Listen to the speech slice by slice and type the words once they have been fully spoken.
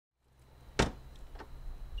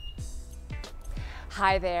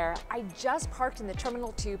Hi there, I just parked in the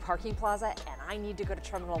Terminal 2 parking plaza and I need to go to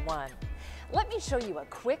Terminal 1. Let me show you a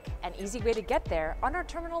quick and easy way to get there on our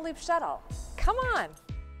Terminal Loop Shuttle. Come on!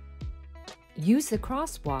 Use the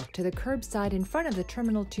crosswalk to the curbside in front of the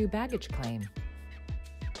Terminal 2 baggage claim.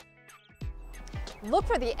 Look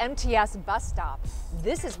for the MTS bus stop.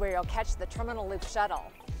 This is where you'll catch the Terminal Loop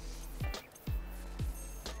Shuttle.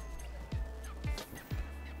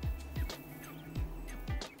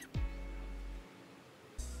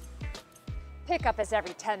 Pickup is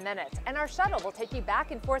every 10 minutes, and our shuttle will take you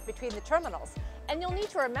back and forth between the terminals, and you'll need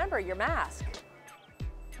to remember your mask.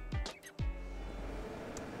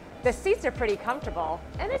 The seats are pretty comfortable,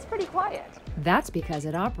 and it's pretty quiet. That's because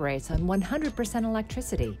it operates on 100%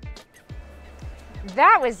 electricity.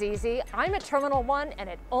 That was easy. I'm at Terminal 1, and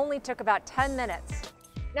it only took about 10 minutes.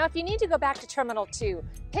 Now, if you need to go back to Terminal 2,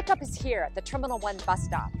 pickup is here at the Terminal 1 bus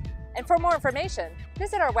stop. And for more information,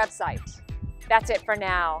 visit our website. That's it for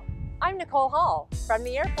now. I'm Nicole Hall from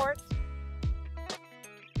the airport.